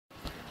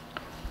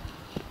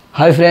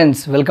Hi friends,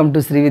 welcome to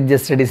Srividya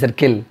study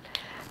circle.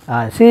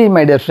 See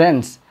my dear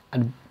friends,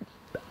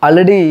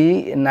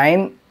 already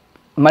 9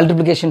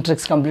 multiplication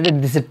tricks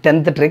completed. This is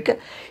 10th trick.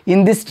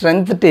 In this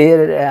 10th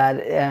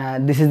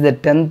this is the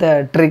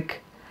 10th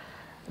trick.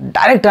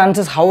 Direct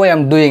answers how I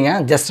am doing,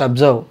 just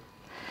observe.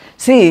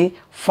 See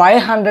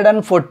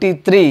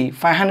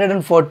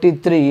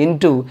 543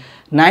 into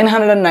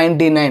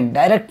 999,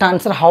 direct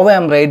answer how I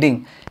am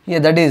writing. Yeah,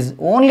 that is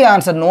only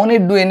answer, no need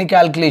to do any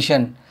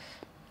calculation.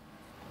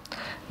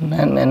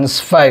 9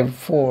 minus 5,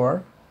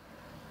 4,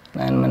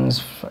 9 minus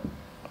 5,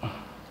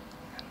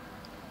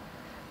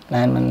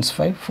 9 minus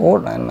 5, 4,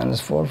 9 minus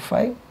 4,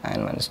 5,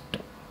 9 minus 2,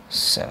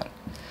 7.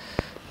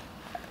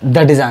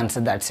 That is answer,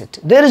 that's it.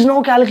 There is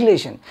no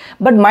calculation,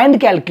 but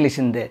mind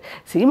calculation there.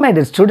 See my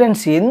dear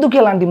students, ఎందుకు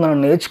ఇలాంటి మనం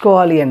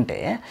నేర్చుకోవాలి అంటే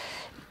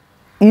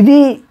ఇది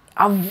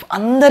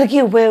అందరికీ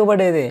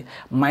ఉపయోగపడేదే.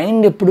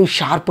 Mind ఎప్పుడు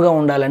షార్ప్గా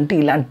ఉండాలంటే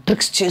ఇలాంటి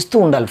ట్రిక్స్ చేస్తూ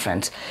ఉండాలి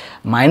ఫ్రెండ్స్.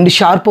 మైండ్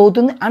షార్ప్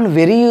అవుతుంది and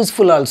very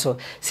useful also.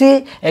 C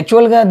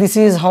యాక్చువల్గా దిస్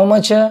ఈజ్ హౌ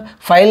మచ్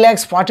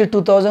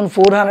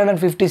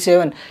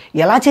 5,42,457.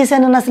 ఎలా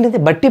చేశానని అసలు ఇది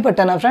బట్టి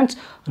పట్టానా ఫ్రెండ్స్?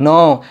 నో,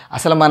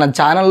 అసలు మన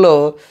ఛానల్లో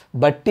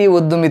బట్టి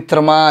వద్దు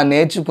మిత్రమా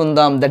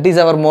నేర్చుకుందాం, దట్ ఈజ్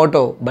అవర్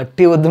మోటో.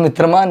 బట్టి వద్దు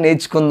మిత్రమా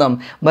నేర్చుకుందాం.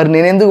 మరి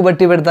నేను ఎందుకు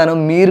బట్టి పెడతాను,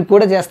 మీరు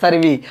కూడా చేస్తారు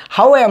ఇవి.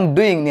 హౌ ఐఎమ్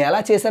డూయింగ్, నేను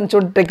ఎలా చేశాను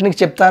చూడు, టెక్నిక్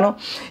చెప్తాను.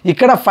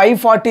 ఇక్కడ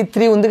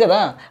 543 ఉంది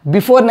కదా,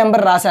 బిఫోర్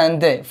నెంబర్ రాశాను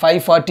అంతే.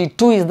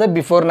 542 is the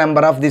before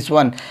number of this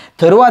one.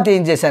 తరువాత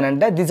ఏం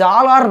చేశానంటే దిస్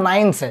ఆల్ ఆర్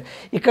నైన్స్.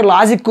 ఇక్కడ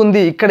లాజిక్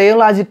ఉంది, ఇక్కడ ఏం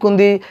లాజిక్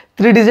ఉంది,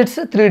 3 digits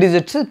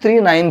 3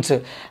 nines.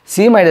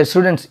 See my dear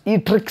students, ఈ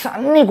ట్రిక్స్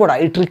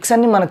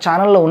అన్నీ మన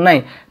ఛానల్లో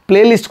ఉన్నాయి.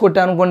 ప్లేలిస్ట్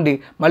కొట్టాను అనుకోండి,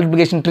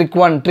 మల్టిప్లికేషన్ ట్రిక్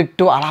 1 ట్రిక్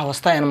 2 అలా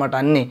వస్తాయన్నమాట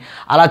అన్నీ.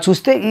 అలా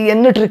చూస్తే ఈ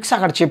ఎన్ని ట్రిక్స్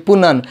అక్కడ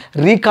చెప్పున్నాను,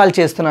 రీకాల్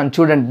చేస్తున్నాను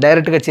చూడండి,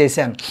 డైరెక్ట్గా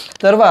చేశాను.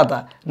 తర్వాత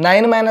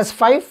 9 minus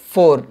 5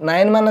 4,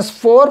 9 minus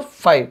 4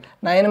 5,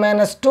 9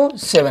 minus 2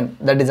 7.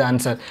 That is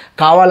answer.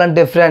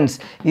 కావాలంటే ఫ్రెండ్స్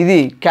ఇది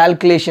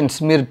క్యాల్కులేషన్స్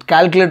మీరు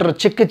క్యాల్కులేటర్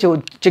చెక్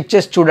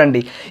చేసి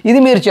చూడండి, ఇది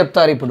మీరు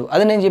చెప్తారు. ఇప్పుడు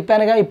అది నేను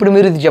చెప్పానుగా, ఇప్పుడు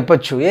మీరు ఇది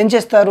చెప్పొచ్చు. ఏం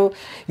చేస్తారు,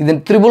 ఇది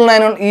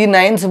 999 ఈ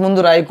 9s ముందు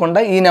రాయకుండా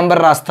ఈ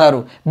నెంబర్ రాస్తారు.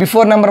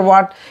 Before number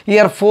what,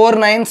 year 4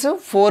 9s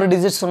 4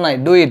 digits ఉన్నాయి.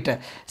 Do it.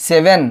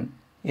 7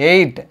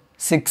 8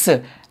 6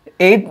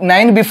 8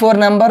 9 before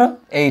number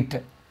 8.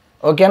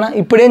 ఓకేనా?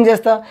 ఇప్పుడు ఏం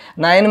చేస్తా,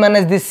 9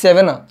 minus this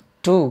 7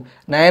 2,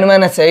 9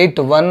 minus 8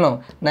 1,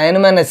 9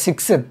 minus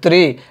 6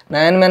 3,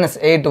 9 minus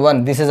 8 1.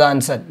 This is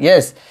answer.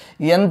 Yes,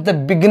 ఎంత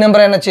బిగ్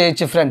నెంబర్ అయినా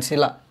చేయొచ్చు ఫ్రెండ్స్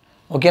ఇలా.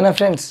 ఓకేనా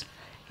friends?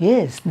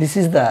 Yes, this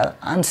is the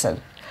answer.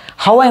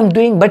 How I'm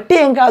doing బట్టి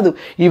ఏం కాదు,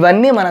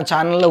 ఇవన్నీ మన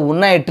ఛానల్లో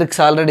ఉన్నాయి ట్రిక్స్,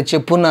 ఆల్రెడీ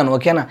చెప్పున్నాను.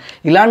 ఓకేనా?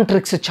 ఇలాంటి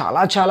ట్రిక్స్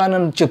చాలా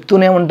నేను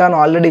చెప్తూనే ఉంటాను.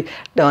 ఆల్రెడీ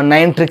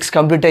 9 ట్రిక్స్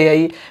కంప్లీట్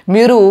అయ్యాయి.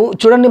 మీరు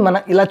చూడండి, మన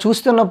ఇలా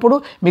చూస్తున్నప్పుడు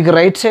మీకు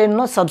రైట్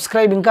సైడ్లో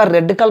సబ్స్క్రైబ్ ఇంకా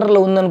రెడ్ కలర్లో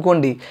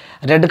ఉందనుకోండి,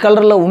 రెడ్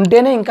కలర్లో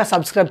ఉంటేనే ఇంకా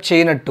సబ్స్క్రైబ్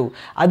చేయనట్టు.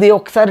 అది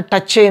ఒకసారి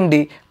టచ్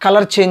చేయండి,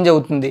 కలర్ చేంజ్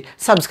అవుతుంది,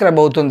 సబ్స్క్రైబ్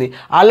అవుతుంది.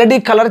 ఆల్రెడీ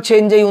కలర్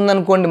చేంజ్ అయ్యి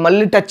ఉందనుకోండి,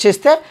 మళ్ళీ టచ్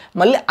చేస్తే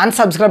మళ్ళీ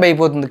అన్సబ్స్క్రైబ్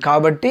అయిపోతుంది.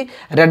 కాబట్టి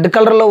రెడ్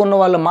కలర్లో ఉన్న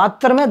వాళ్ళు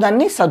మాత్రమే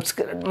దాన్ని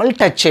మళ్ళీ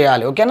టచ్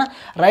చేయాలి. ఓకేనా?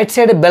 రైట్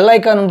సైడ్ బెల్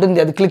ఐకాన్ ఉంటుంది,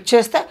 అది క్లిక్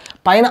చేస్తే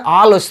పైన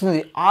ఆల్ వస్తుంది.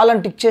 ఆల్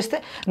అని టిక్ చేస్తే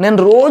నేను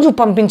రోజు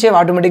పంపించేవి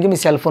ఆటోమేటిక్గా మీ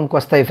సెల్ ఫోన్కి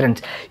వస్తాయి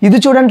ఫ్రెండ్స్. ఇది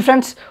చూడండి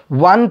ఫ్రెండ్స్,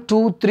 1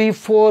 2 3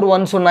 4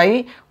 ones ఉన్నాయి.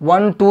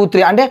 1 2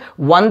 3 అంటే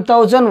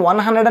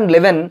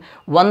 1111.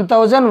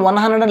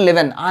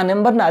 ఆ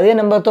నెంబర్ని అదే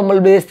నెంబర్తో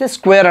మళ్ళీ వేస్తే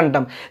స్క్వేర్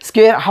అంటాం.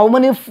 Square how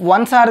many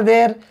once are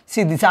there? See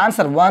this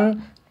answer 1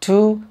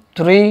 2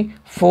 3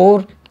 4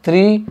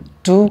 3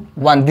 2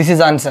 1. This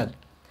is answer.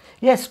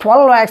 Yes,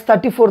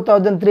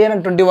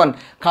 12,34,321.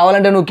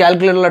 కావాలంటే నువ్వు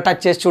క్యాల్కులేటర్లో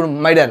టచ్ చేసి చూడు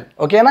మై డియర్.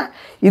 ఓకేనా?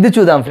 ఇది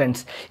చూద్దాం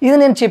ఫ్రెండ్స్. ఇది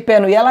నేను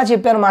చెప్పాను, ఎలా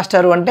చెప్పాను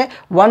మాస్టారు అంటే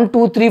 1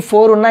 2 3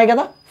 4 ఉన్నాయి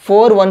కదా,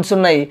 4 ones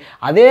ఉన్నాయి.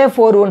 అదే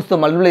 4 onesతో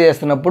మల్టిప్లై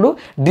చేస్తున్నప్పుడు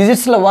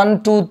డిజిట్స్లో 1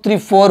 2 3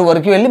 4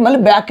 వరకు వెళ్ళి మళ్ళీ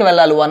బ్యాక్కి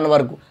వెళ్ళాలి 1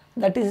 వరకు.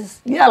 That is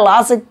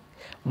logic.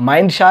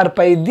 Mind sharp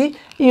అయ్యిద్ది,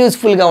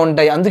 యూస్ఫుల్గా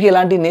ఉంటాయి. అందుకే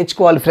ఇలాంటివి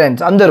నేర్చుకోవాలి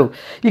ఫ్రెండ్స్ అందరూ.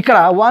 ఇక్కడ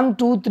 1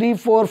 2 3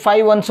 4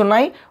 5 ones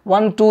ఉన్నాయి.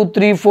 1 2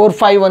 3 4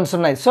 5 ones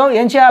ఉన్నాయి. సో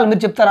ఏం చేయాలి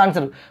మీరు చెప్తారు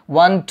ఆన్సర్.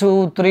 1 2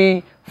 3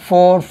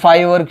 4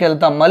 5 వరకు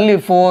వెళ్తాం, మళ్ళీ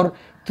 4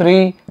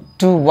 3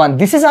 2 1.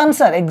 This is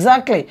answer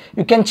exactly.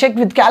 You can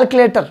check with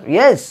calculator.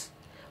 Yes,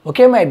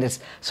 okay my dears.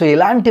 So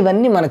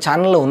ఇలాంటివన్నీ మన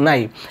ఛానల్లో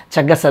ఉన్నాయి.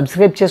 చక్కగా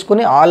సబ్స్క్రైబ్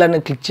చేసుకుని ఆల్ అని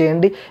క్లిక్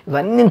చేయండి.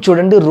 ఇవన్నీ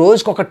చూడండి,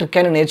 రోజుకొక ట్రిక్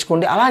అయినా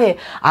నేర్చుకోండి. అలాగే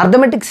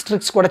అర్థమెటిక్స్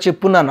ట్రిక్స్ కూడా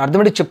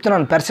అర్థమెటిక్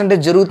చెప్తున్నాను.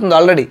 పర్సంటేజ్ జరుగుతుంది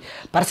ఆల్రెడీ.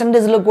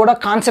 పర్సంటేజ్లో కూడా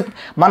కాన్సెప్ట్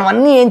మనం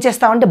అన్నీ ఏం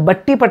చేస్తామంటే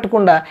బట్టి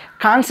పట్టకుండా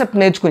కాన్సెప్ట్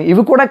నేర్చుకుని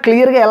ఇవి కూడా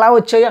క్లియర్గా ఎలా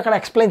వచ్చాయో అక్కడ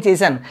ఎక్స్ప్లెయిన్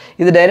చేశాను.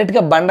 ఇది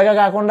డైరెక్ట్గా బండగా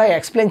కాకుండా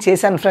ఎక్స్ప్లెయిన్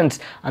చేశాను ఫ్రెండ్స్.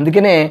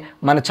 అందుకనే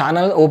మన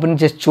ఛానల్ ఓపెన్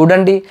చేసి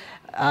చూడండి.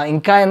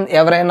 ఇంకా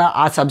ఎవరైనా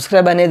ఆ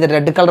సబ్స్క్రైబ్ అనేది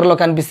రెడ్ కలర్లో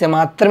కనిపిస్తే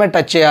మాత్రమే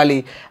టచ్ చేయాలి.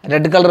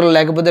 రెడ్ కలర్లో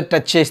లేకపోతే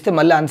టచ్ చేస్తే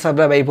మళ్ళీ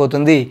అన్సబ్స్క్రైబ్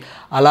అయిపోతుంది.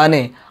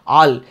 అలానే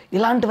ఆల్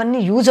ఇలాంటివన్నీ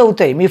యూజ్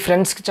అవుతాయి. మీ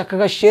ఫ్రెండ్స్కి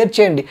చక్కగా షేర్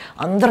చేయండి.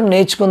 అందరం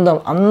నేర్చుకుందాం,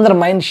 అందరం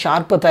మైండ్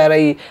షార్ప్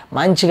తయారయ్యి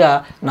మంచిగా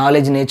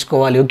నాలెడ్జ్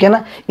నేర్చుకోవాలి.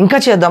 ఓకేనా? ఇంకా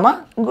చేద్దామా?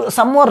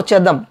 సమ్ మోర్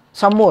చేద్దాం.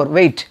 Some more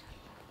wait.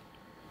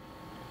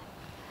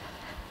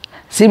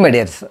 See my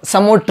dears,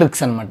 some more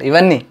tricks అనమాట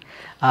ఇవన్నీ.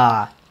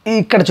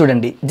 ఇక్కడ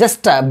చూడండి,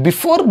 just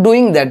before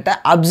doing that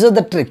observe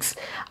the tricks.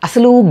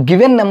 అసలు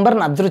గివెన్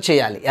నెంబర్ని అబ్జర్వ్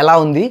చేయాలి, ఎలా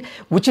ఉంది,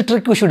 which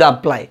trick you should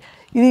apply.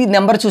 ఇది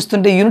నెంబర్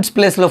చూస్తుంటే యూనిట్స్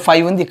ప్లేస్లో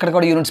 5 ఉంది, ఇక్కడ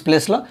కూడా యూనిట్స్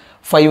ప్లేస్లో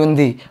 5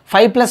 ఉంది.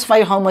 5 +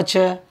 5 how much?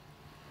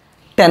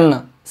 10.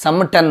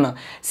 Some 10.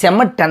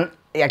 Some 10.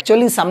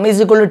 Actually some is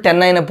equal to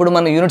 10 అయినప్పుడు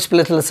మనం యూనిట్స్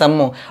ప్లేస్లో సమ్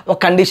ఒక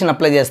కండిషన్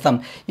అప్లై చేస్తాం.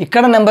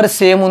 ఇక్కడ నెంబర్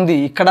సేమ్ ఉంది,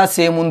 ఇక్కడ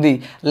సేమ్ ఉంది.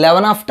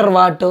 11 after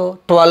what?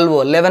 12.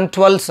 11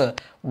 12s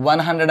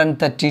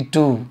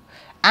 132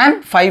 and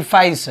 5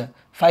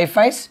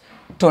 5s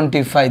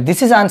 25. This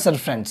is answer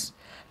friends,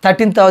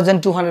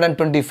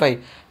 13,225.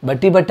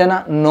 బట్టి బట్టనా?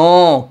 నో,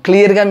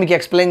 క్లియర్గా మీకు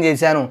ఎక్స్ప్లెయిన్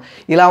చేశాను.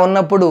 ఇలా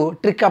ఉన్నప్పుడు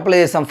ట్రిక్ అప్లై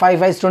చేస్తాం. 5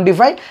 5s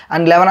 25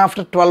 అండ్ 11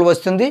 ఆఫ్టర్ 12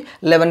 వస్తుంది.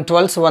 11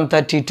 12s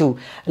 132.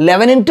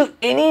 11 into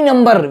any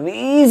number,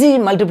 easy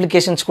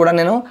multiplications కూడా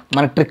నేను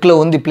మన ట్రిక్లో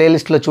ఉంది,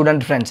 ప్లేలిస్ట్లో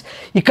చూడండి ఫ్రెండ్స్.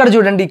 ఇక్కడ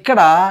చూడండి, ఇక్కడ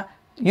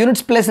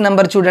యూనిట్స్ ప్లేస్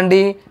నెంబర్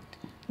చూడండి.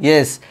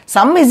 Yes,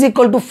 some is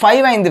equal to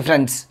 5 అయింది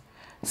friends.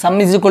 Some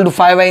is equal to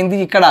 5 అయింది.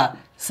 ఇక్కడ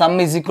సమ్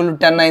ఈజ్ ఈక్వల్ టు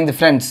 10 అయింది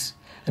ఫ్రెండ్స్.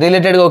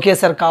 రిలేటెడ్గా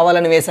ఒకేసారి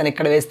కావాలని వేసాను,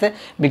 ఇక్కడ వేస్తే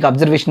మీకు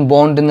అబ్జర్వేషన్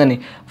బాగుంటుందని.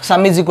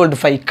 Some is equal to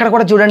 5. ఇక్కడ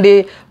కూడా చూడండి,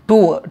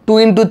 2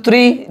 into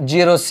 3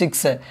 0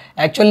 6.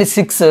 యాక్చువల్లీ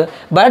 6,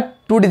 బట్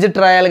 2 డిజిట్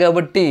రాయాలి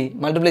కాబట్టి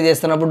మల్టిప్లై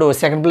చేస్తున్నప్పుడు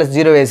సెకండ్ ప్లస్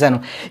 0 వేసాను.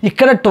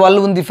 ఇక్కడ 12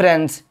 ఉంది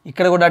ఫ్రెండ్స్,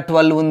 ఇక్కడ కూడా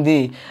 12 ఉంది.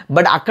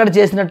 బట్ అక్కడ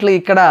చేసినట్లు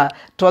ఇక్కడ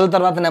 12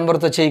 తర్వాత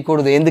నెంబర్తో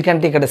చేయకూడదు,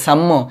 ఎందుకంటే ఇక్కడ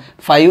సమ్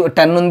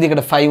 10 ఉంది,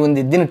 ఇక్కడ 5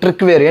 ఉంది. దీని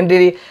ట్రిక్ వేరు.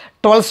 ఏంటి?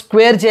 12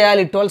 స్క్వేర్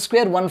చేయాలి. 12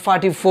 స్క్వేర్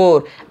 144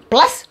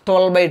 ప్లస్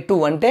 12/2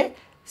 అంటే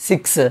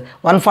 6.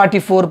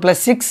 144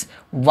 + 6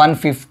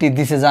 150.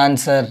 This is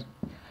answer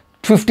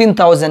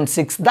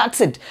 15,006.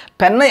 That's it.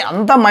 Pen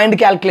అంతా మైండ్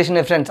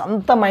క్యాల్కులేషనే ఫ్రెండ్స్,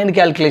 అంతా మైండ్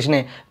క్యాల్కులేషనే,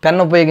 పెన్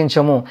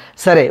ఉపయోగించాము.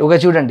 సరే, ఒక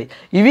చూడండి,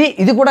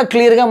 ఇది కూడా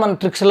క్లియర్గా మన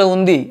ట్రిక్స్లో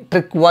ఉంది.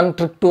 ట్రిక్ 1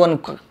 ట్రిక్ 2 అని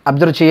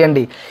అబ్జర్వ్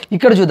చేయండి.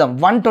 ఇక్కడ చూద్దాం,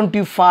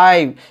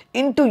 125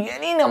 into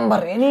any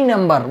number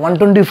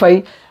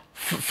 125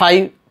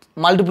 5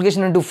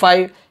 multiplication into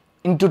 5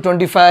 into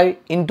 25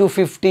 into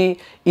 50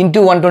 into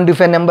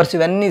 125 numbers,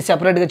 ఇవన్నీ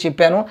సెపరేట్గా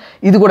చెప్పాను.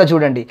 ఇది కూడా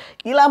చూడండి,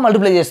 ఇలా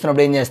మల్టిప్లై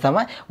చేస్తున్నప్పుడు ఏం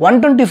చేస్తామా,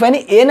 125ని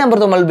ఏ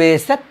నెంబర్తో మల్టిప్లై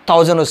చేస్తే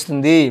 1000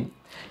 వస్తుంది.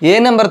 ఏ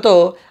నెంబర్తో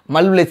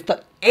మల్టిప్లై చేస్తే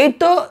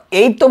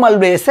 8తో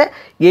మల్టిప్లై చేస్తే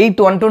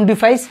 8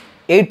 125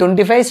 8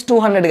 25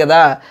 200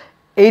 కదా.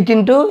 8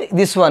 ఇంటూ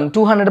దిస్ వన్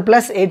 200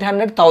 +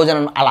 800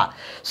 1000 అలా.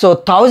 సో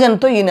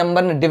 1000తో ఈ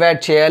నెంబర్ని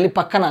డివైడ్ చేయాలి.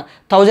 పక్కన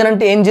 1000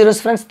 అంటే ఏం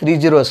జీరోస్ ఫ్రెండ్స్?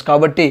 3 zeros.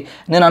 కాబట్టి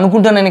నేను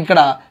అనుకుంటున్నాను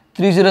ఇక్కడ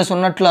 3 zeros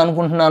ఉన్నట్లు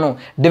అనుకుంటున్నాను.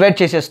 డివైడ్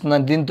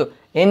చేసేస్తున్నాను దీంతో.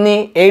 ఎన్ని?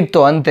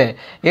 8తో. అంతే.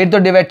 8తో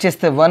డివైడ్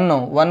చేస్తే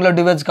 1లో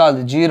డివైడ్ కాదు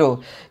 0.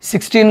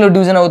 16లో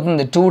డివిజన్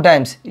అవుతుంది 2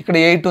 times. ఇక్కడ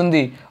 8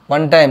 ఉంది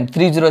 1 time.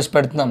 3 zeros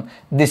పెడుతున్నాం.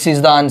 This is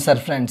the answer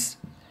friends.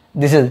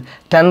 This is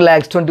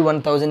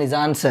 10,21,000 is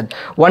answer.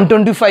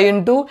 125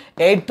 into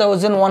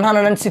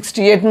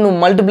 8,168 నువ్వు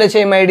మల్టిప్లై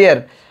చేయి మై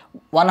డియర్.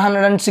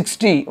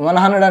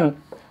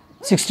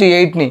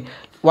 168ని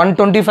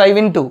 125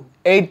 ఇంటూ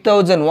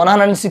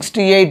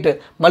 8,168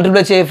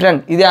 మల్టిప్లై చేయి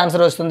ఫ్రెండ్. ఇదే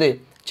ఆన్సర్ వస్తుంది.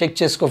 చెక్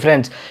చేసుకో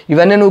ఫ్రెండ్స్.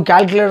 ఇవన్నీ నువ్వు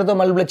క్యాల్కులేటర్తో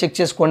మల్టిప్లై చెక్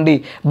చేసుకోండి.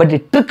 బట్ ఈ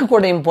ట్రిక్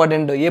కూడా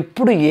ఇంపార్టెంట్.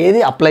 ఎప్పుడు ఏది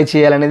అప్లై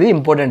చేయాలనేది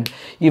ఇంపార్టెంట్.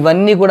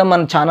 ఇవన్నీ కూడా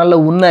మన ఛానల్లో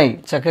ఉన్నాయి,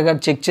 చక్కగా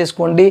చెక్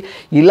చేసుకోండి.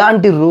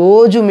 ఇలాంటి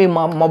రోజు మీ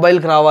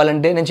మొబైల్కి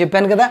రావాలంటే నేను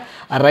చెప్పాను కదా,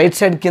 ఆ రైట్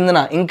సైడ్ కిందన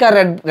ఇంకా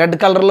రెడ్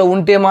కలర్లో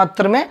ఉంటే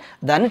మాత్రమే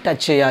దాన్ని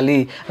టచ్ చేయాలి.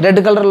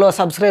 రెడ్ కలర్లో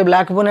సబ్స్క్రైబ్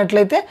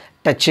లేకపోయినట్లయితే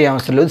టచ్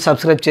చేయవసరం లేదు,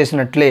 సబ్స్క్రైబ్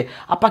చేసినట్లే.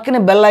 ఆ పక్కనే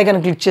బెల్ ఐకాన్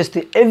క్లిక్ చేస్తే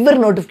ఎవ్రీ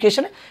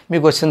నోటిఫికేషన్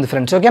మీకు వస్తుంది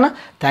ఫ్రెండ్స్. ఓకేనా?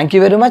 Thank you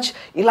very much.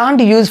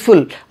 ఇలాంటి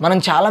యూజ్ఫుల్ మనం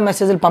చాలా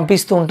మెసేజ్లు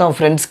పంపిస్తూ ఉంటాం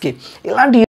ఫ్రెండ్స్కి. ఇలాంటి